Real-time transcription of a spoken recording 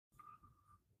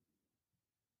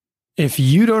If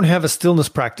you don't have a stillness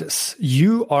practice,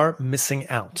 you are missing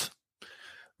out.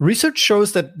 Research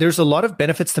shows that there's a lot of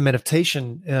benefits to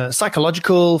meditation,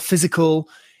 psychological, physical.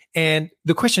 And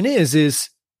the question is,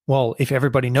 well, if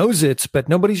everybody knows it, but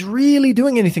nobody's really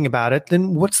doing anything about it,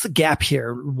 then what's the gap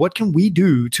here? What can we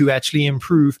do to actually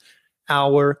improve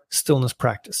our stillness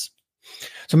practice?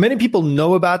 So many people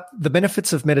know about the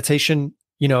benefits of meditation.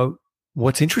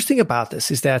 What's interesting about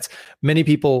this is that many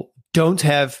people don't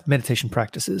have meditation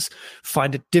practices,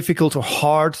 find it difficult or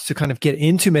hard to kind of get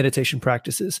into meditation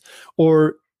practices.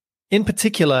 Or in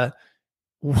particular,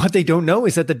 what they don't know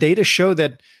is that the data show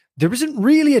that there isn't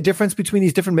really a difference between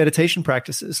these different meditation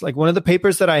practices. Like one of the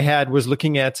papers that I had was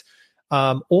looking at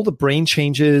all the brain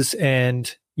changes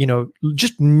and,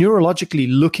 just neurologically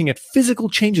looking at physical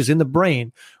changes in the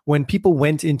brain when people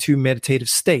went into meditative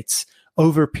states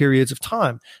over periods of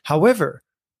time. However,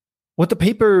 what the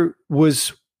paper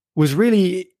was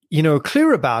really,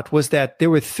 clear about was that there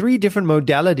were three different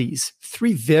modalities,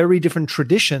 three very different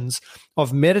traditions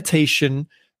of meditation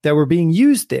that were being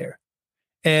used there.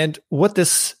 And what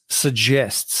this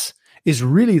suggests is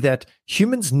really that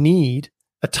humans need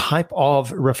a type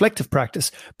of reflective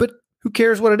practice, but who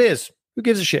cares what it is? Who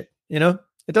gives a shit? It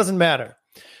doesn't matter.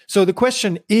 So the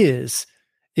question is,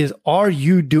 are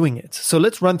you doing it? So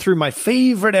let's run through my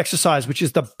favorite exercise, which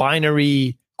is the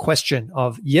binary question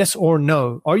of yes or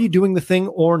no. Are you doing the thing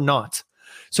or not?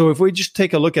 So if we just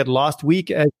take a look at last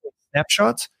week as a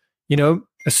snapshot,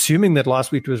 assuming that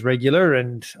last week was regular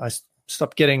and I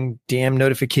stopped getting damn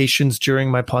notifications during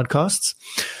my podcasts,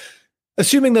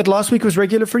 assuming that last week was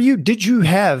regular for you, did you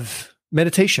have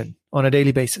meditation on a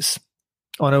daily basis?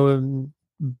 On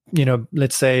a,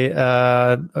 let's say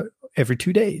every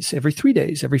 2 days, every 3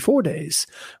 days, every 4 days,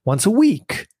 once a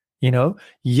week,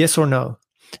 yes or no?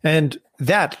 And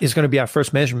that is going to be our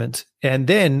first measurement. And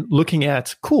then looking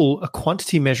at, a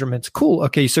quantity measurement.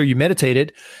 Okay, so you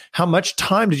meditated. How much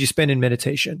time did you spend in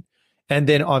meditation? And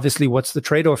then obviously, what's the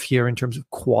trade-off here in terms of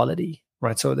quality,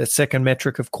 right? So that second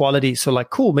metric of quality. So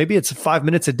maybe it's 5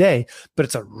 minutes a day, but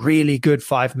it's a really good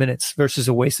 5 minutes versus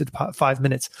a wasted 5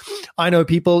 minutes. I know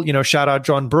people, shout out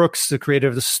John Brooks, the creator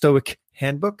of the Stoic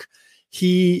Handbook.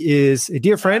 He is a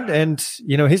dear friend, and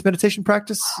his meditation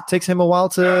practice takes him a while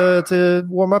to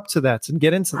warm up to that and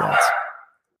get into that.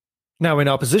 Now, in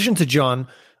opposition to John,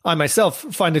 I myself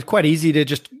find it quite easy to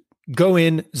just go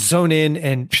in, zone in,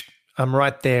 and I'm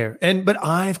right there. But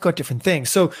I've got different things.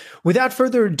 So without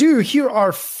further ado, here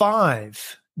are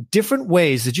 5 different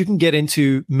ways that you can get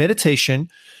into meditation.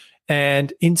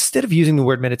 And instead of using the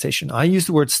word meditation, I use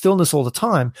the word stillness all the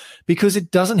time because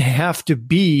it doesn't have to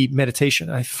be meditation.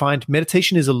 I find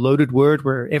meditation is a loaded word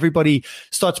where everybody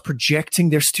starts projecting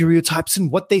their stereotypes and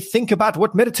what they think about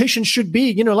what meditation should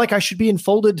be. Like I should be in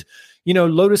folded,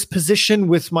 lotus position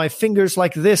with my fingers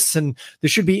like this, and there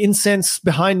should be incense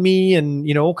behind me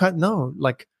and, all kind. No,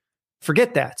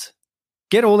 forget that.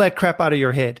 Get all that crap out of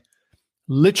your head.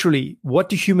 Literally, what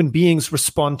do human beings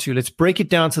respond to? Let's break it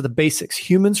down to the basics.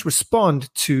 Humans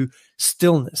respond to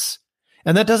stillness.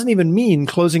 And that doesn't even mean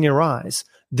closing your eyes.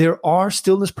 There are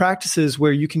stillness practices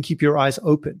where you can keep your eyes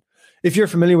open. If you're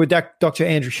familiar with Dr.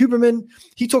 Andrew Huberman,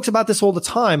 he talks about this all the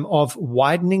time of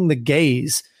widening the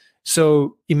gaze.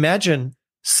 So imagine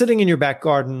sitting in your back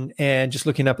garden and just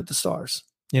looking up at the stars.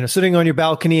 Sitting on your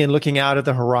balcony and looking out at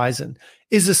the horizon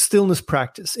is a stillness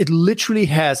practice. It literally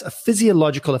has a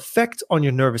physiological effect on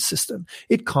your nervous system.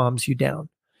 It calms you down.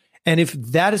 And if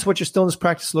that is what your stillness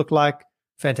practice look like,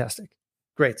 fantastic.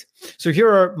 Great. So here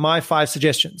are my 5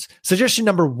 suggestions. Suggestion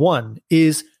number 1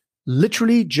 is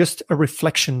literally just a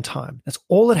reflection time. That's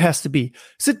all it has to be.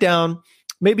 Sit down,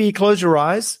 maybe close your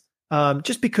eyes,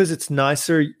 just because it's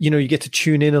nicer. You get to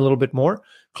tune in a little bit more.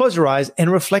 Close your eyes and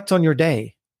reflect on your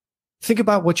day. Think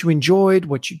about what you enjoyed,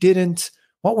 what you didn't,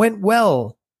 what went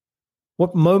well,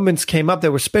 what moments came up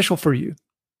that were special for you.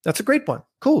 That's a great one.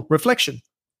 Cool. Reflection.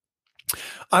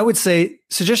 I would say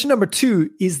suggestion number 2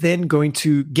 is then going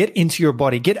to get into your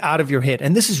body, get out of your head.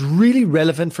 And this is really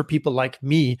relevant for people like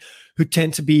me who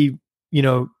tend to be,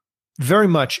 very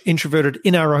much introverted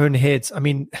in our own heads. I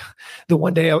mean, the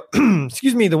one day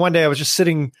I was just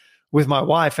sitting with my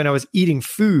wife and I was eating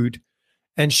food.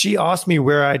 And she asked me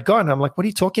where I'd gone. I'm like, what are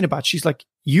you talking about? She's like,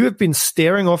 you have been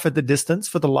staring off at the distance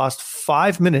for the last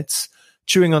 5 minutes,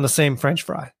 chewing on the same French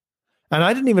fry. And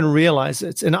I didn't even realize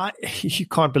it. And you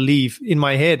can't believe in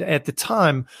my head at the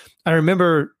time, I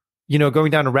remember,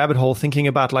 going down a rabbit hole thinking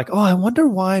about I wonder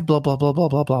why, blah, blah, blah, blah,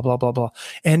 blah, blah, blah, blah, blah.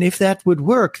 And if that would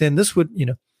work, then this would,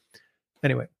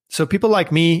 Anyway, so people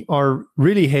like me are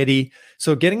really heady.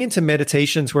 So getting into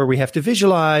meditations where we have to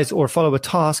visualize or follow a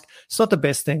task, it's not the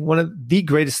best thing. One of the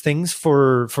greatest things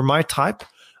for my type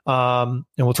And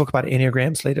we'll talk about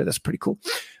Enneagrams later. That's pretty cool.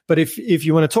 But if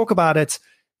you want to talk about it,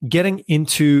 getting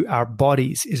into our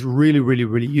bodies is really, really,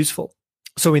 really useful.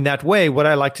 So in that way, what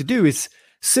I like to do is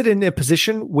sit in a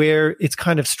position where it's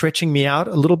kind of stretching me out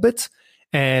a little bit.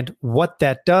 And what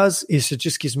that does is it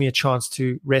just gives me a chance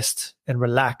to rest and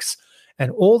relax.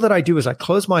 And all that I do is I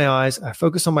close my eyes, I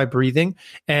focus on my breathing,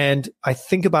 and I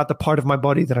think about the part of my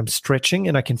body that I'm stretching,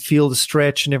 and I can feel the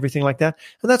stretch and everything like that.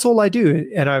 And that's all I do.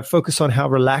 And I focus on how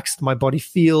relaxed my body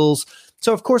feels.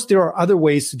 So, of course, there are other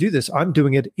ways to do this. I'm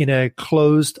doing it in a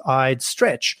closed-eyed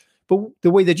stretch. But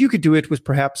the way that you could do it was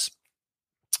perhaps,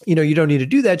 you don't need to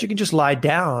do that. You can just lie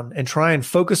down and try and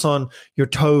focus on your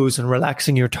toes and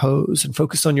relaxing your toes, and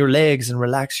focus on your legs and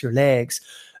relax your legs.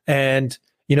 And,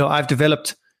 I've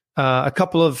developed a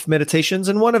couple of meditations,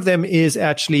 and one of them is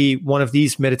actually one of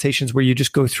these meditations where you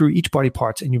just go through each body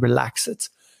part and you relax it.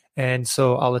 And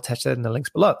so I'll attach that in the links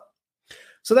below.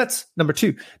 So that's number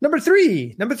 2. Number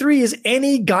three is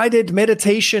any guided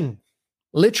meditation.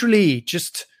 Literally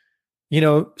just,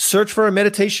 search for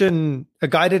a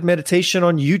guided meditation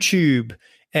on YouTube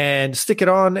and stick it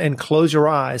on and close your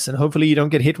eyes, and hopefully you don't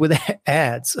get hit with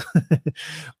ads.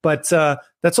 But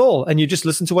that's all. And you just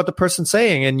listen to what the person's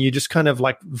saying and you just kind of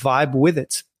like vibe with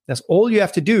it. That's all you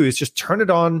have to do, is just turn it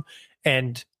on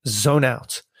and zone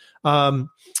out.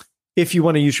 If you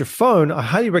want to use your phone, I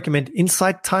highly recommend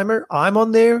Insight Timer. I'm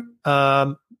on there.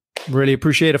 Really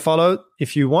appreciate a follow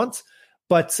if you want.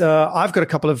 But I've got a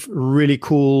couple of really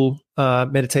cool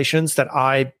meditations that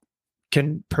I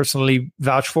can personally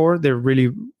vouch for. They're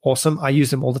really awesome. I use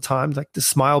them all the time. Like the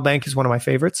Smile Bank is one of my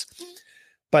favorites.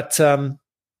 But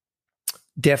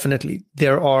definitely,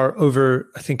 there are over,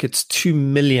 I think it's 2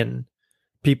 million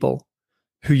people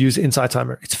who use Insight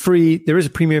Timer. It's free. There is a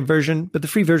premium version, but the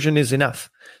free version is enough.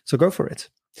 So go for it.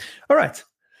 All right.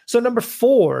 So number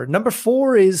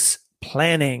 4 is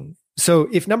planning. So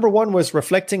if number 1 was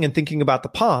reflecting and thinking about the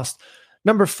past,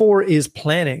 number 4 is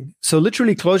planning. So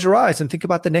literally close your eyes and think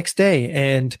about the next day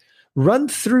and run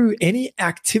through any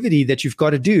activity that you've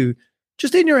got to do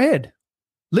just in your head,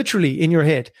 literally in your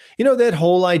head. That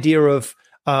whole idea of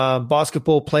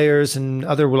basketball players and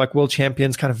other like world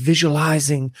champions kind of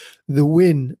visualizing the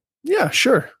win. Yeah,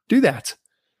 sure. Do that.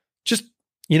 Just,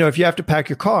 if you have to pack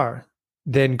your car,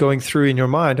 then going through in your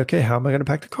mind, okay, how am I going to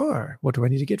pack the car? What do I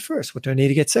need to get first? What do I need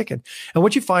to get second? And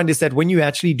what you find is that when you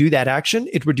actually do that action,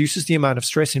 it reduces the amount of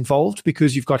stress involved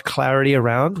because you've got clarity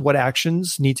around what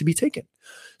actions need to be taken.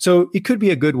 So it could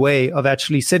be a good way of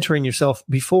actually centering yourself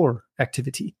before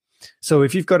activity. So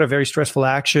if you've got a very stressful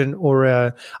action, or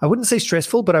I wouldn't say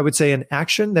stressful, but I would say an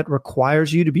action that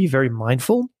requires you to be very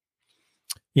mindful,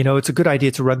 it's a good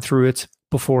idea to run through it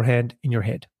beforehand in your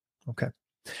head. Okay.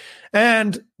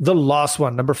 And the last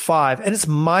one, number 5, and it's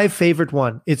my favorite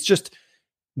one. It's just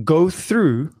go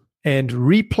through and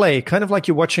replay, kind of like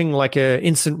you're watching like an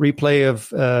instant replay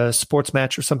of a sports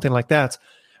match or something like that.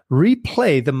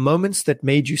 Replay the moments that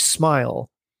made you smile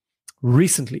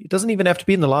recently. It doesn't even have to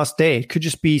be in the last day. It could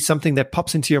just be something that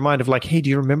pops into your mind of like, hey, do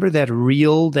you remember that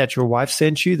reel that your wife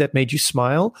sent you that made you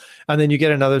smile? And then you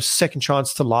get another second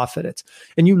chance to laugh at it.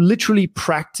 And you literally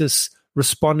practice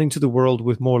responding to the world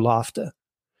with more laughter.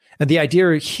 And the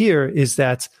idea here is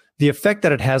that the effect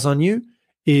that it has on you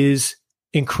is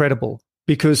incredible.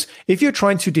 Because if you're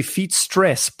trying to defeat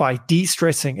stress by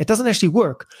de-stressing, it doesn't actually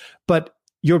work. But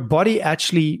your body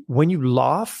actually, when you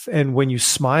laugh and when you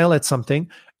smile at something,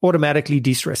 automatically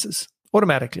de-stresses.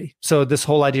 Automatically. So this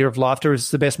whole idea of laughter is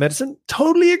the best medicine.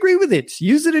 Totally agree with it.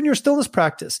 Use it in your stillness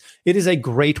practice. It is a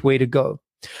great way to go.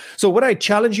 So what I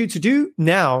challenge you to do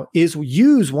now is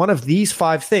use one of these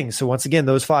 5 things. So once again,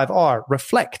 those 5 are: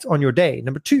 reflect on your day.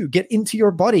 Number 2, get into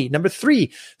your body. Number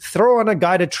 3, throw on a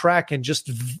guided track and just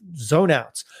zone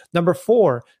out. Number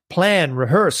 4, plan,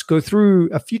 rehearse, go through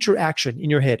a future action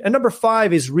in your head. And number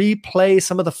 5 is replay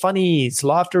some of the funnies.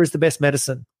 Laughter is the best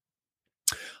medicine.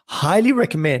 Highly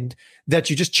recommend that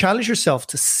you just challenge yourself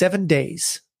to 7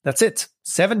 days. That's it.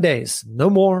 7 days. No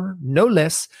more, no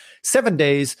less. 7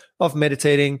 days of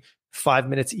meditating 5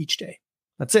 minutes each day.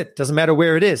 That's it. Doesn't matter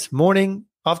where it is. Morning,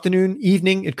 afternoon,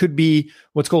 evening. It could be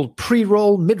what's called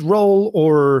pre-roll, mid-roll,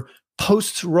 or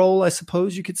post-roll, I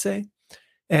suppose you could say.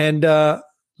 And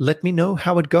let me know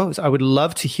how it goes. I would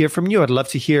love to hear from you. I'd love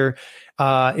to hear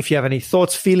if you have any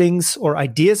thoughts, feelings, or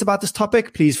ideas about this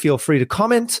topic. Please feel free to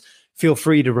comment. Feel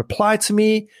free to reply to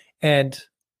me. And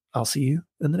I'll see you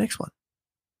in the next one.